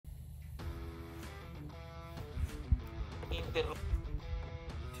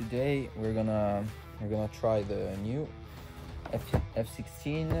Today we're gonna try the new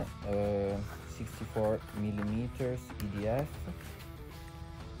F-16 64 millimeters EDF.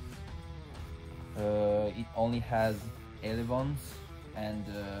 It only has ailerons and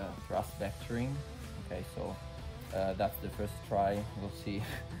thrust vectoring. Okay, so that's the first try. We'll see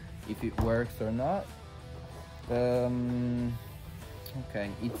if it works or not. Okay,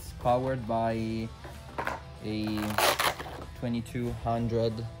 it's powered by a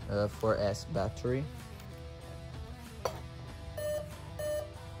 2200 4S battery.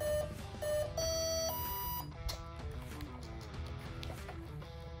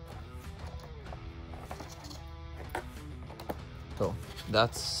 So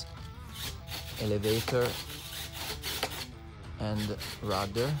that's elevator and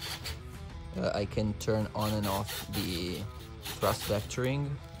rudder. I can turn on and off the thrust vectoring.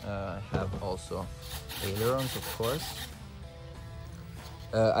 I have also ailerons, of course.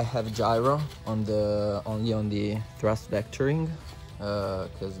 I have gyro on only on the thrust vectoring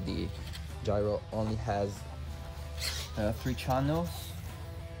because the gyro only has 3 channels.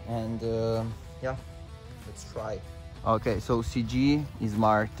 And yeah, let's try. Okay, so CG is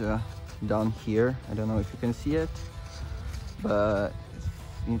marked down here. I don't know if you can see it, but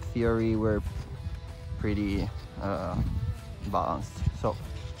in theory we're pretty balanced. So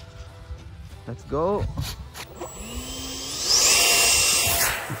let's go.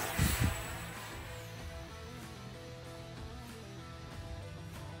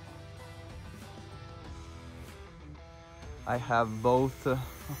 I have both,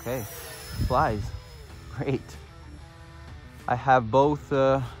 okay, flies, great. I have both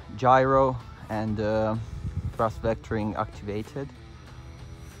gyro and thrust vectoring activated.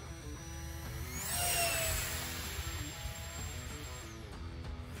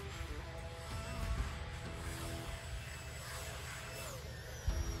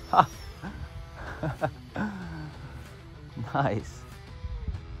 Ha! Nice.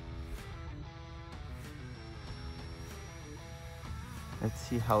 Let's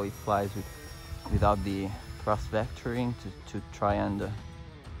see how it flies without the thrust vectoring to try and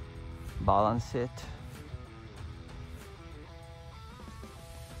balance it.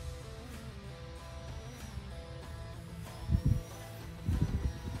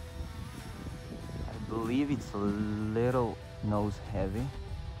 I believe it's a little nose heavy.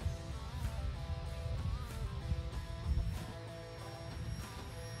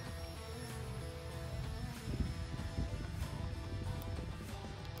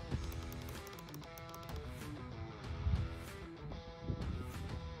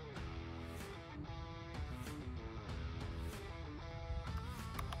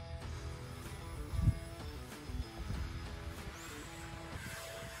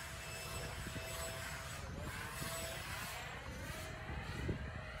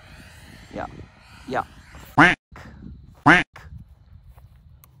 Yeah, yeah. Frank.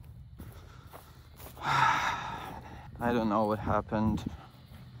 I don't know what happened.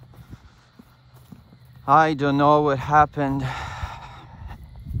 I don't know what happened.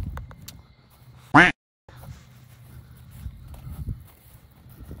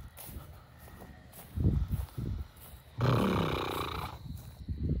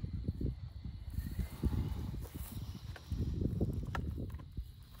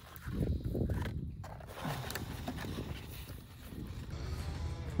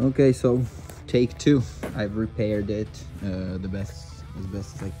 Okay, so take 2. I've repaired it as best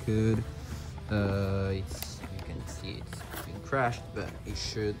as I could. You can see it's been crashed, but it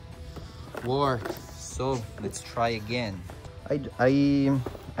should work. So let's try again. I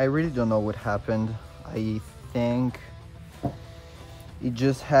really don't know what happened. I think it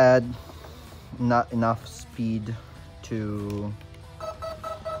just had not enough speed to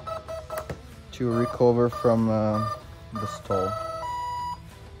recover from the stall.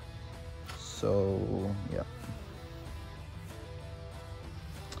 So yeah,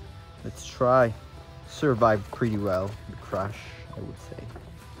 let's try. Survived pretty well the crash, I would say.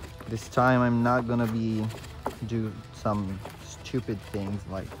 This time I'm not gonna do some stupid things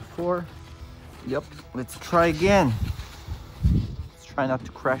like before. Yep, let's try again. Let's try not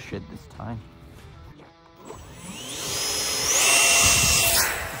to crash it this time.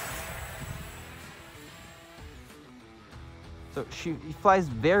 So she flies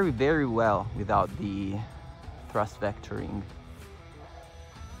very, very well without the thrust vectoring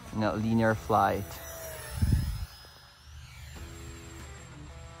in a linear flight.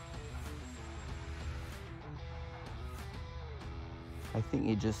 I think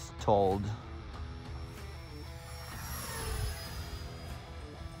it just stalled.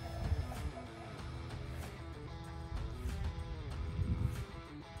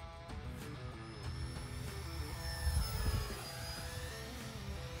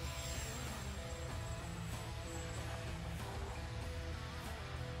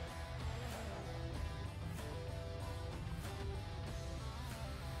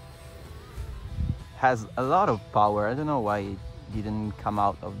 has a lot of power. I don't know why it didn't come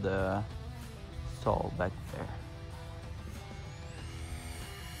out of the stall back there.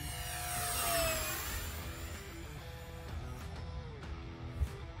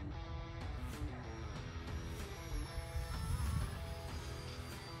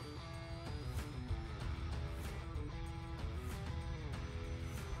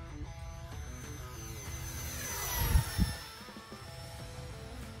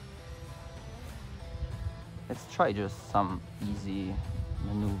 Let's try just some easy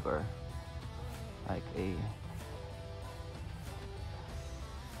maneuver, like a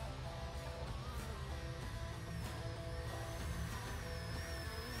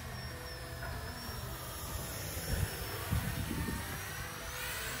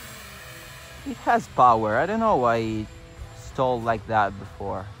it has power. I don't know why it stalled like that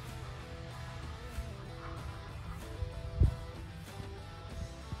before.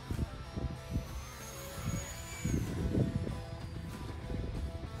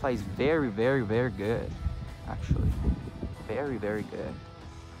 Flies very, very, very good, actually. Very, very good.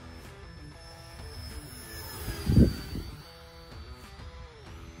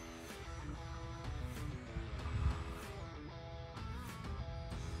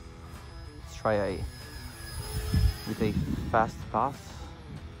 Let's try with a fast pass.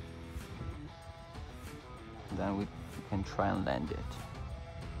 Then we can try and land it.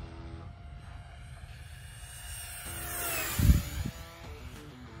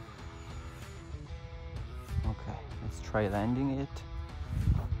 Try landing it.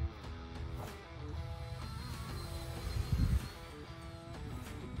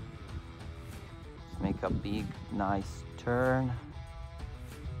 Make a big, nice turn.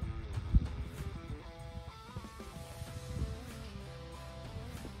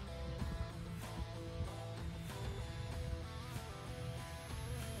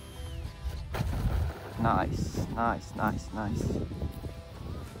 Nice, nice, nice, nice.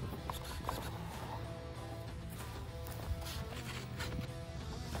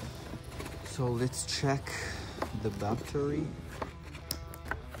 So let's check the battery.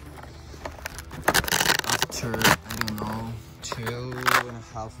 After, I don't know,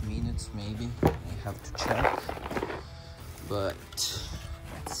 2.5 minutes maybe, I have to check. But